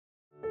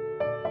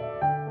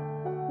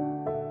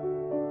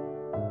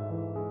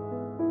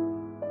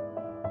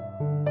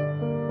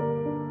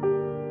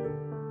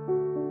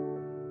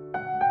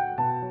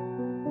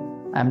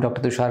I'm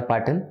Dr. Tushar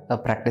Patil, a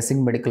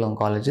practicing medical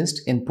oncologist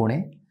in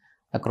Pune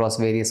across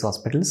various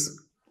hospitals.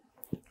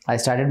 I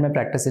started my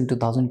practice in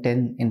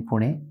 2010 in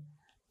Pune,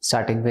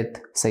 starting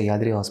with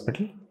Sahyadri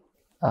Hospital.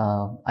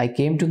 I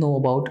came to know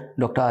about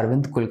Dr.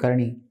 Arvind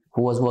Kulkarni,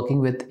 who was working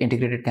with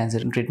Integrated Cancer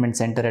Treatment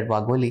Center at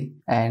Wagholi,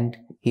 and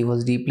he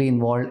was deeply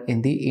involved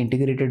in the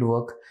integrated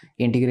work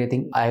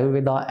integrating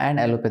Ayurveda and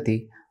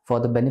allopathy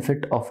for the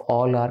benefit of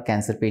all our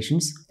cancer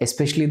patients,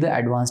 especially the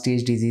advanced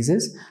stage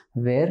diseases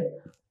where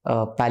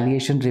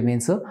palliation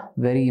remains a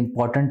very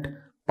important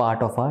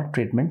part of our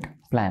treatment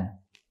plan.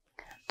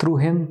 Through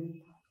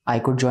him, I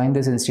could join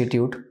this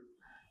institute,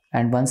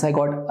 and once I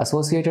got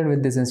associated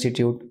with this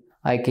institute,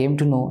 I came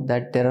to know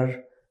that there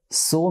are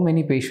so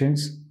many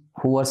patients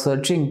who are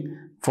searching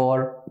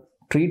for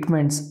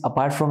treatments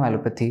apart from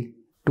allopathy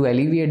to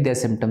alleviate their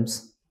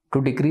symptoms,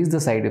 to decrease the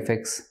side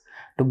effects,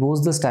 to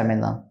boost the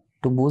stamina,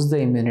 to boost the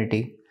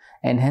immunity,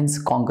 and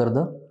hence conquer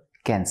the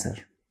cancer.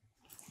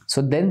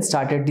 So then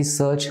started the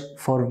search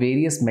for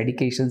various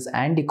medications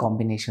and the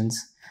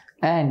combinations,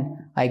 and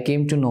I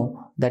came to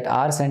know that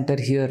our center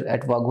here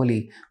at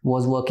Wagholi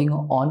was working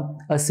on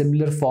a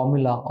similar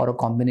formula or a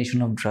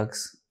combination of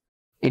drugs.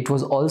 It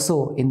was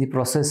also in the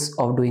process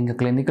of doing a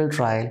clinical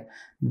trial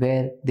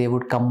where they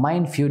would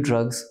combine few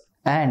drugs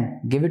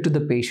and give it to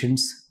the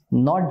patients,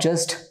 not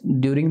just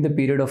during the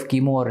period of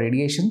chemo or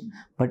radiation,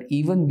 but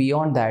even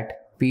beyond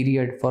that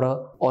period for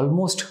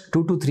almost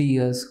 2 to 3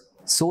 years,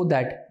 so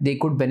that they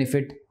could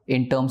benefit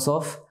in terms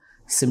of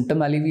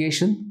symptom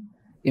alleviation,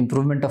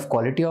 improvement of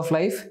quality of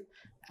life,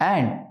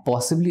 and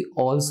possibly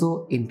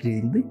also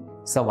increasing the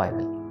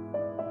survival.